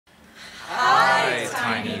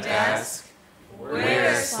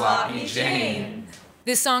Sloppy Jane.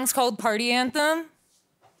 This song's called Party Anthem.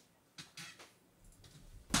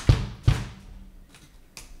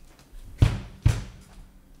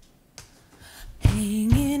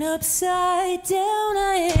 Hanging upside down,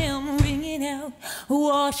 I am wringing out a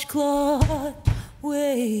washcloth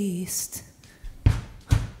waist.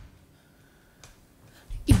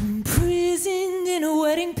 Imprisoned in a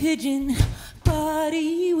wedding pigeon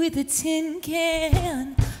body with a tin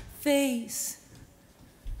can face.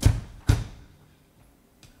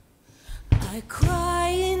 I cry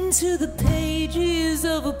into the pages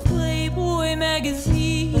of a Playboy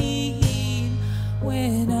magazine.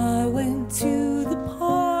 When I went to the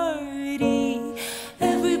party,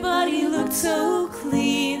 everybody looked so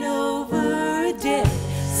clean. Over a dead,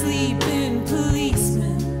 sleeping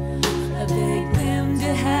policeman, I begged them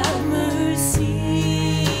to have mercy.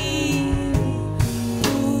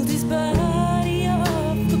 Pulled his body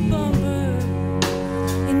off the bumper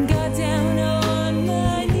and got down on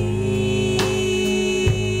my knees.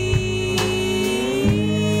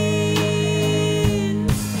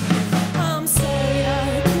 I'm sorry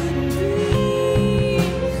I couldn't be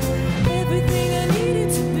everything I needed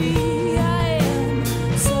to be. I am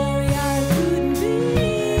sorry I couldn't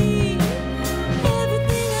be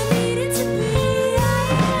everything I needed to be. I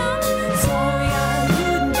am sorry I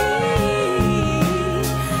couldn't be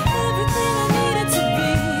everything I needed to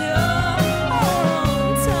be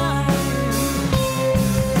on time.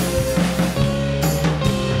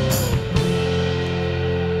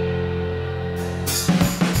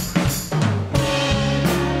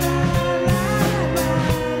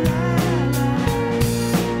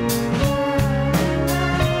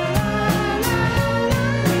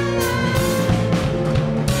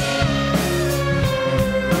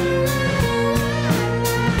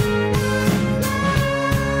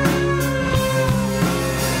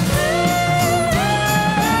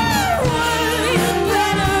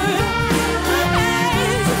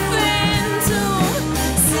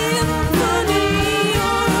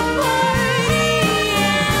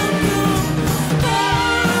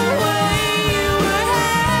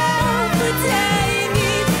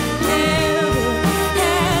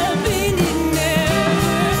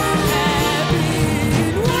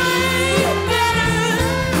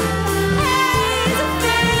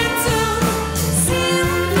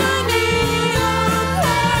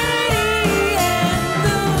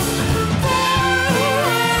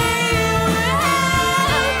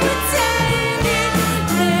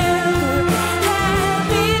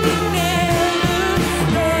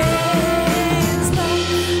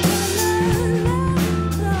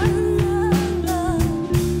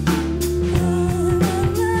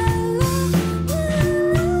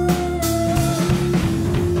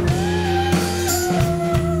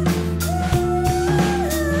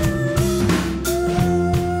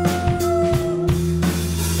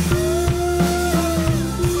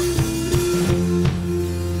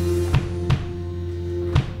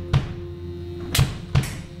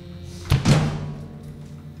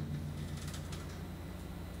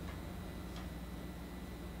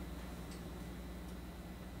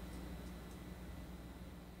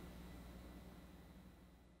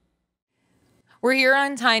 We're here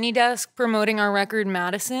on Tiny Desk promoting our record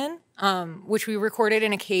Madison, which we recorded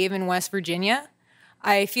in a cave in West Virginia.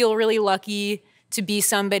 I feel really lucky to be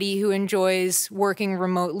somebody who enjoys working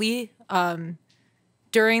remotely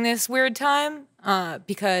during this weird time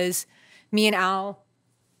because me and Al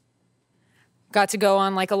got to go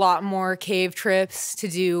on like a lot more cave trips to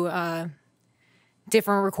do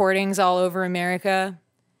different recordings all over America.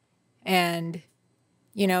 And,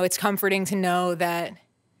 you know, it's comforting to know that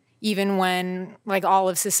even when like all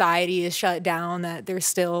of society is shut down, that there's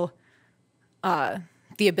still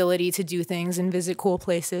the ability to do things and visit cool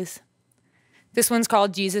places. This one's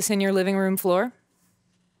called Jesus in Your Living Room Floor.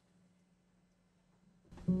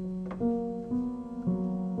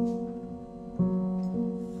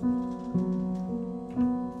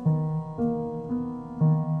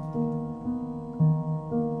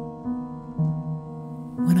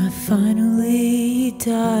 When I finally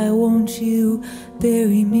die, won't you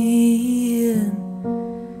bury me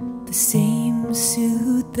in the same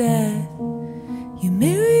suit that you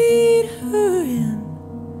married her in?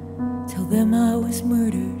 Tell them I was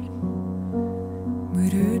murdered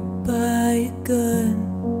by a gun,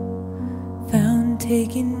 found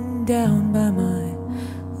taken down by my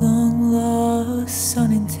long-lost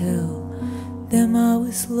son, and tell them I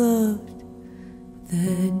was loved,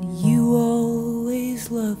 that you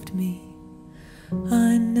always loved me.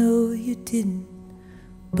 I know you didn't,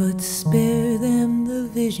 but spare them the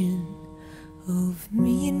vision of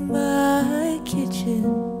me in my kitchen.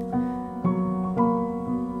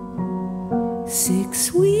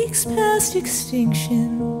 just past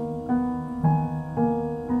extinction.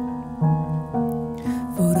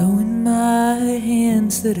 Photo in my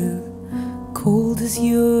hands that are cold as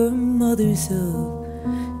your mother's, of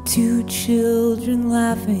two children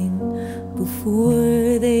laughing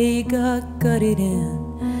before they got gutted,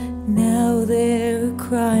 and now they're a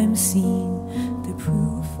crime scene. They're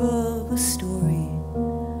proof of a story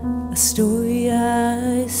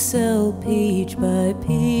I sell page by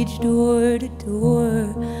page, door to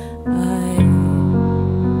door.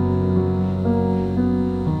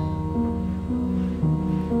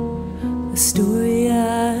 A story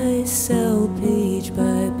I sell page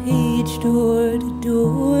by page, door to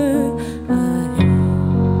door.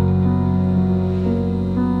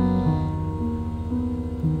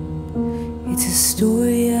 It's a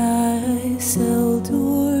story I sell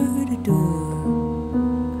door to door.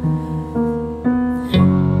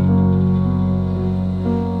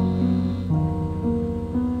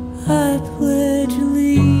 I pledge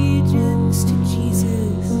allegiance to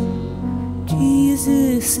Jesus,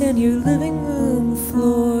 Jesus and your living room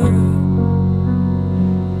floor.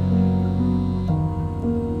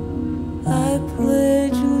 I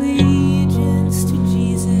pledge allegiance to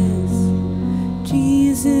Jesus,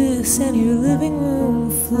 Jesus and your living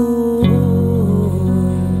room floor.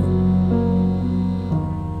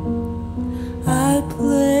 I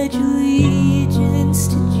pledge allegiance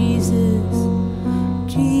to Jesus,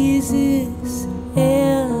 Jesus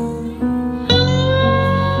and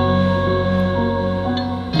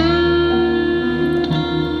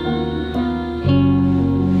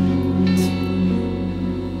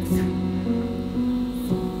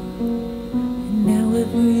now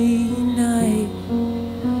every night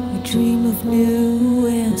I dream of new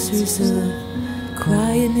answers, of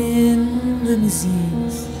crying in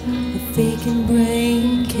limousines, of faking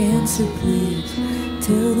brain cancer, please.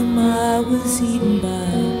 Tell them I was eaten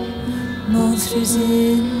by monsters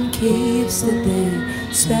in caves, that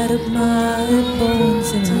they spat up my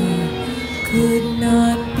bones, and I could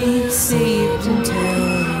not be saved. And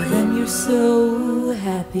tell them you're so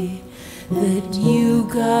happy that you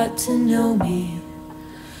got to know me.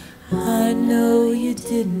 I know you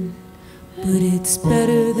didn't, but it's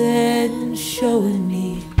better than showing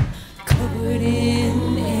me. Covered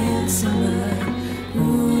in ants in my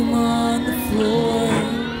room on the floor,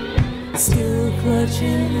 still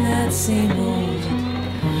clutching that same old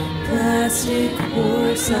plastic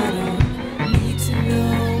horse. I don't need to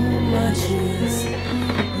know much, as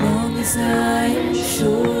long as I'm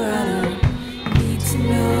sure. I don't need to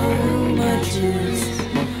know much, as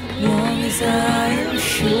long as I'm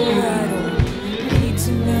sure. I don't need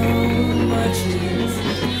to know much, as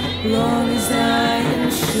long as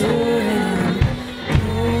I'm sure.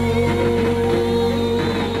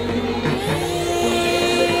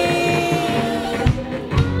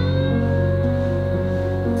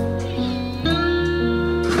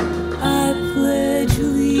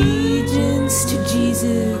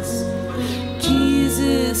 Jesus,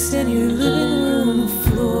 Jesus and your living room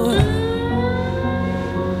floor.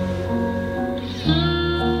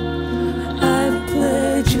 I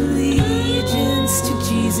pledge allegiance to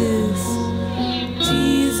Jesus,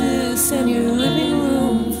 Jesus and your living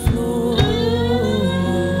room floor.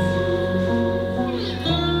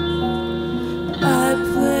 I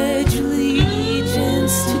pledge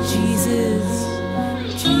allegiance to Jesus,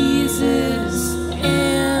 Jesus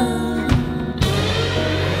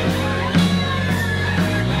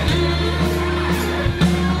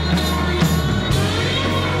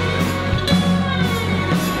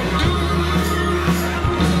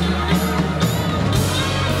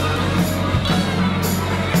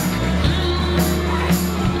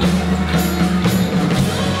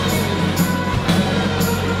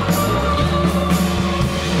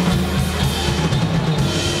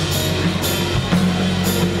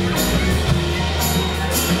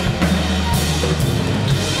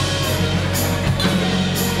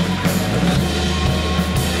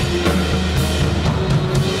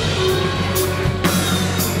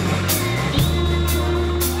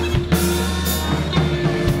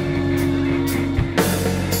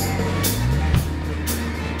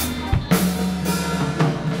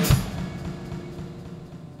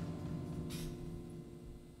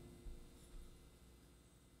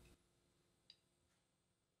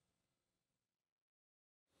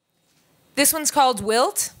This one's called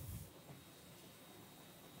Wilt.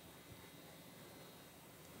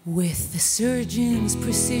 With the surgeon's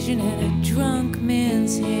precision and a drunk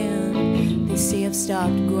man's hand, they say I've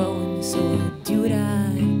stopped growing, so I'll do what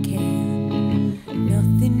I can.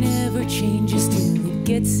 Nothing ever changes till it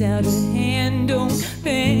gets out of hand. Don't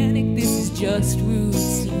panic, this is just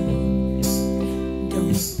routine. Don't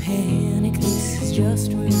panic, this is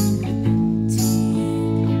just routine.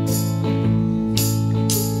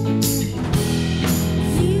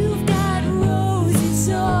 You've got roses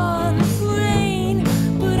on the brain,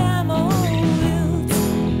 but I'm all wilt.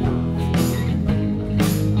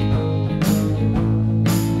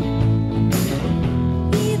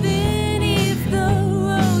 Even if the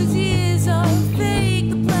roses are fake,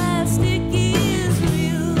 the plastic is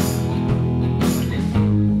real.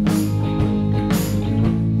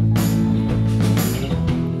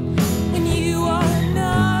 And you are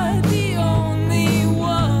not the only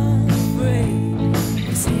one afraid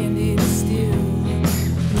of standing still.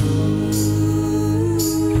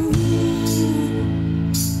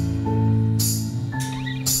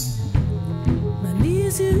 My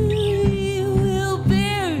misery will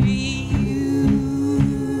bury you,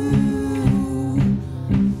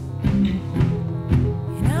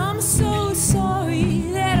 and I'm so sorry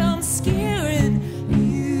that I'm scaring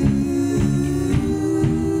you.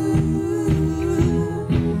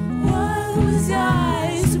 What was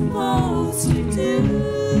I supposed to do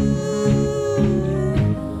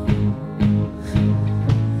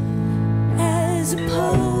as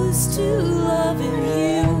opposed to loving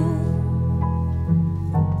you?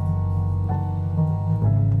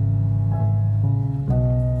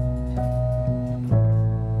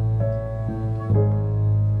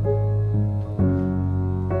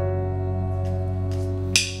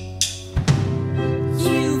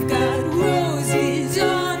 You've got roses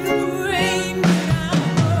on the brain,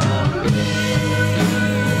 but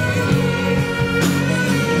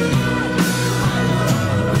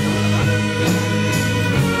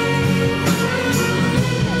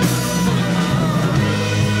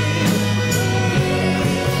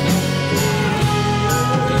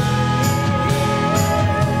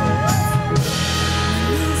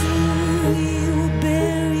misery will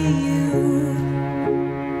bury you.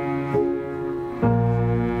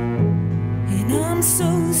 And I'm so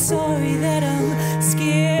sorry that I'm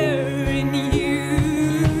scaring you.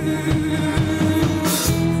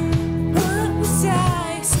 What was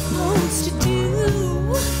I supposed to do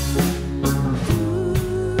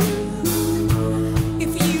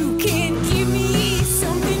if you can't give me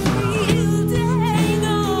something real to hang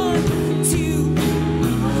on to?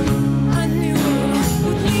 I knew it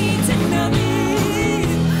would lead to nothing.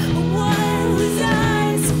 What was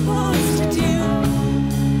I supposed to do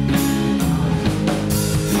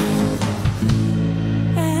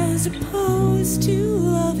as opposed to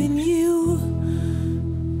loving you?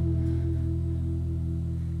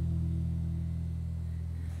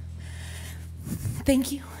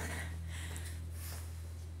 Thank you.